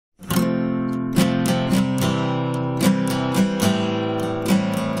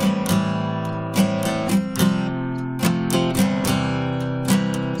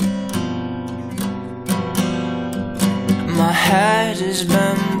has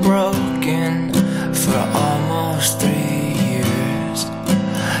been broken for almost 3 years.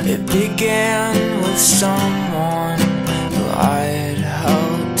 It began with someone who I'd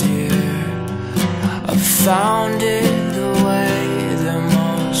held dear. I found it the way that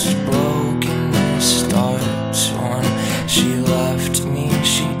most brokenness starts. When she left me,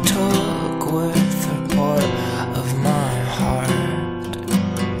 she took with her part of my heart.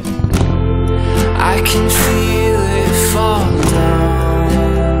 I can feel it fall down.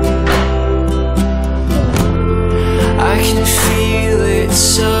 I can feel it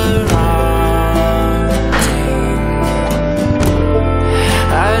surrounding.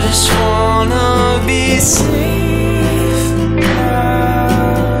 I just wanna be safe now.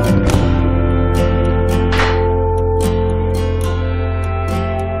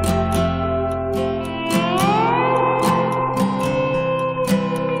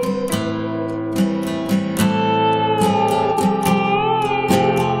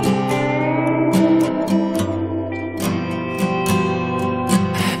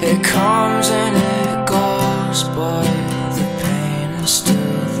 It comes and it goes, but the pain is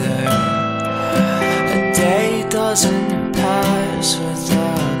still there. A day doesn't pass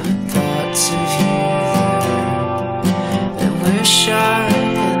without thoughts of you there. I wish I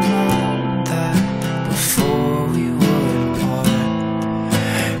had known that before we would part.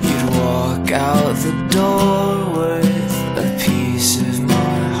 You'd walk out the door with a piece of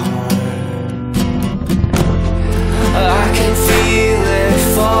my heart. I can feel it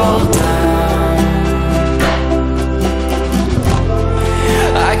fall down.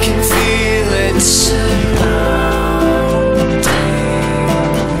 I can feel it surrounding.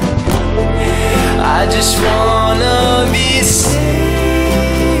 I just wanna be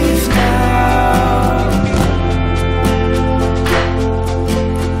safe now.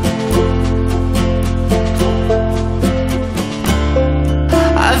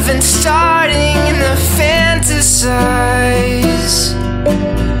 I've been starting to fantasize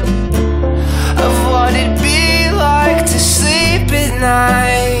of what it'd be like to sleep at night.